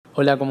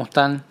Hola, ¿cómo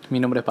están?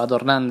 Mi nombre es Pato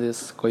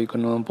Hernández, hoy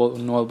con un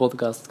nuevo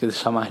podcast que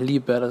se llama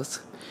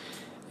Sleepers.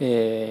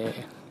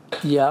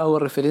 Y hago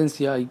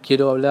referencia y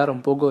quiero hablar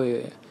un poco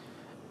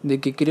de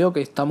que creo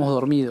que estamos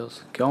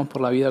dormidos, que vamos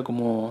por la vida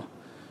como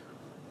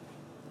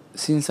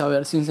sin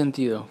saber, sin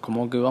sentido,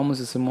 como que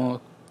vamos y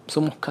somos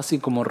casi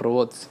como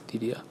robots,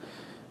 diría.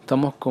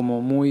 Estamos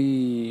somos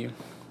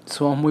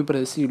muy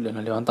predecibles,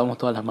 nos levantamos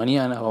todas las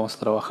mañanas, vamos a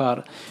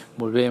trabajar,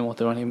 volvemos,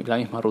 tenemos la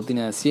misma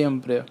rutina de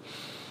siempre.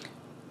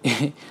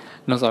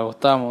 Nos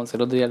acostamos,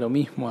 el otro día lo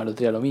mismo, al otro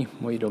día lo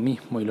mismo, y lo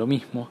mismo, y lo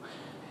mismo.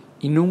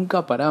 Y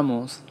nunca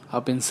paramos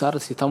a pensar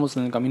si estamos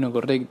en el camino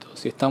correcto,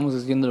 si estamos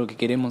haciendo lo que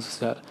queremos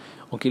hacer,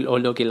 o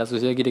lo que la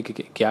sociedad quiere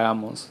que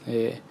hagamos.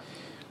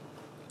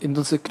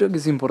 Entonces creo que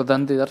es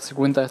importante darse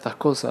cuenta de estas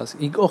cosas.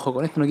 Y ojo,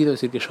 con esto no quiero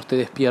decir que yo esté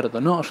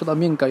despierto. No, yo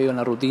también caigo en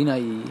la rutina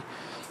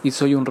y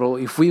soy un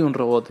robot, y fui un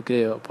robot,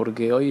 creo,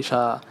 porque hoy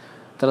ya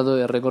trato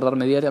de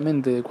recordarme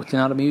diariamente, de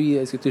cuestionar mi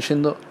vida, y si estoy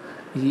yendo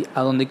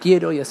a donde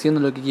quiero y haciendo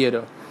lo que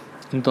quiero.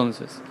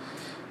 Entonces,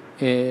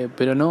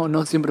 pero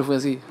no siempre fue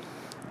así.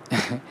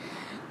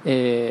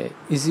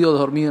 Y sigo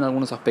dormido en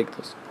algunos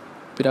aspectos.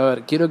 Pero a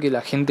ver, quiero que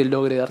la gente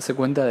logre darse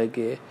cuenta de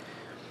que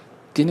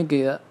tiene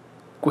que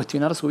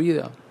cuestionar su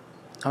vida.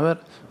 A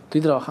ver,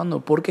 estoy trabajando,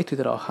 ¿por qué estoy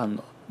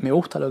trabajando? ¿Me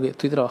gusta lo que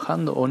estoy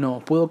trabajando o no?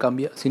 ¿Puedo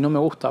cambiar? Si no me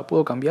gusta,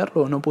 ¿puedo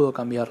cambiarlo o no puedo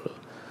cambiarlo?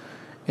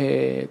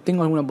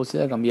 ¿Tengo alguna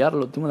posibilidad de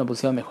cambiarlo? ¿Tengo una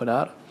posibilidad de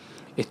mejorar?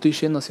 ¿Estoy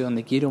yendo hacia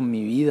donde quiero en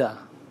mi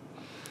vida?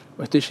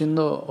 ¿O estoy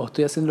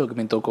haciendo lo que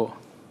me tocó?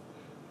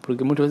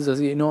 Porque muchas veces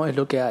así, no, es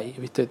lo que hay,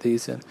 ¿viste? Te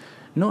dicen,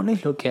 no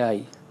es lo que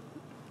hay.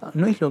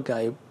 No es lo que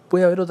hay.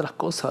 Puede haber otras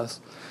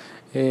cosas.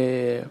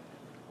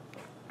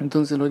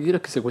 Entonces lo que quiero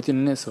es que se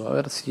cuestionen eso. A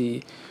ver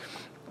si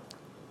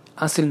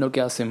hacen lo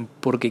que hacen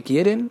porque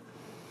quieren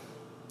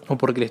o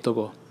porque les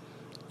tocó.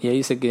 Y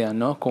ahí se quedan,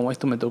 ¿no? Como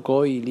esto me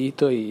tocó y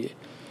listo y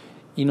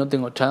no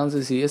tengo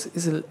chances. Y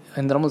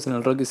entramos en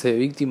el rol que se de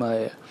víctima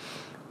de,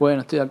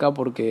 bueno, estoy acá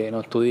porque no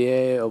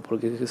estudié o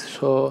porque qué sé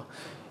yo.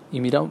 Y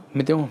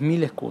metemos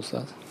mil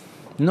excusas.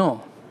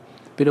 No,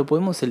 pero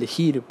podemos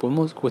elegir,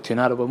 podemos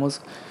cuestionar,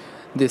 podemos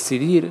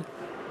decidir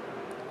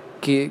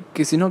que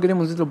si no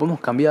queremos esto lo podemos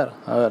cambiar.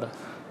 A ver,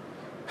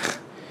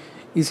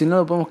 y si no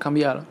lo podemos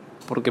cambiar,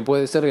 porque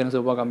puede ser que no se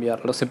pueda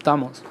cambiar, lo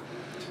aceptamos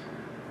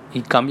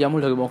y cambiamos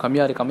lo que podemos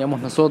cambiar, y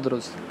cambiamos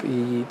nosotros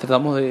y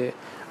tratamos de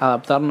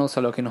adaptarnos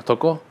a lo que nos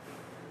tocó,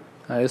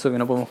 a eso que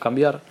no podemos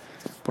cambiar,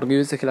 porque hay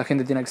veces que la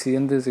gente tiene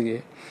accidentes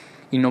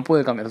y no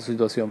puede cambiar su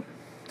situación.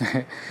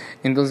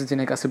 Entonces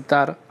tiene que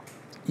aceptar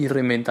y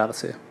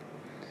reinventarse,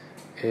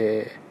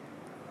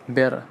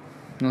 ver,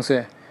 no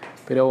sé.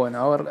 Pero bueno,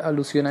 ahora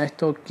alusión a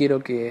esto, quiero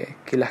que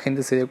la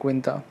gente se dé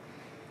cuenta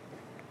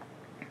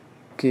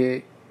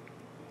que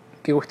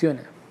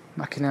cuestione.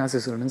 Más que nada es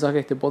eso, el mensaje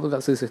de este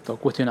podcast es esto: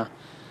 cuestiona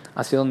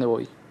hacia dónde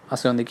voy,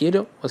 hacia dónde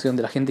quiero o hacia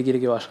dónde la gente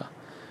quiere que vaya,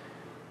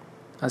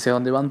 hacia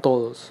dónde van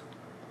todos,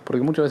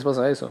 porque muchas veces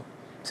pasa eso.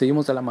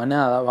 Seguimos a la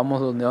manada, vamos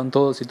donde van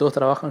todos. Si todos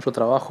trabajan, yo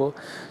trabajo.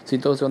 Si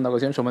todos se van de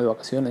vacaciones, yo me doy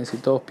vacaciones. Si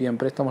todos piden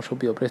préstamos, yo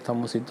pido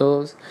préstamos. Si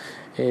todos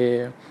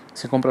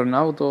se compran un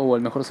auto o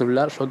el mejor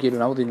celular, yo quiero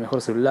un auto y el mejor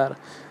celular.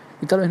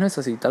 Y tal vez no es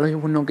así, tal vez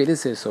vos no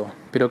querés eso,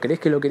 pero querés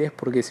que lo querés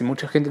porque si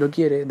mucha gente lo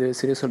quiere, debe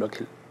ser eso lo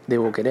que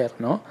debo querer,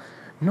 ¿no?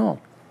 No,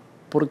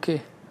 ¿por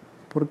qué?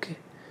 ¿Por qué?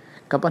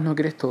 Capaz no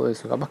querés todo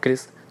eso, capaz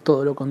querés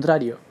todo lo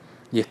contrario.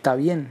 Y está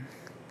bien.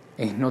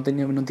 No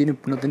tenés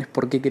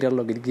por qué querer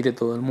lo que quiere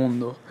todo el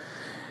mundo.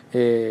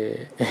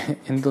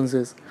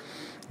 Entonces,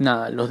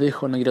 nada, los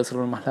dejo, no quiero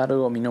hacerlo más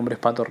largo. Mi nombre es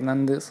Pato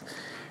Hernández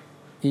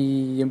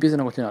y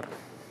empiecen a cuestionar.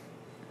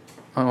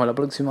 Nos vemos la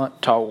próxima,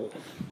 chao.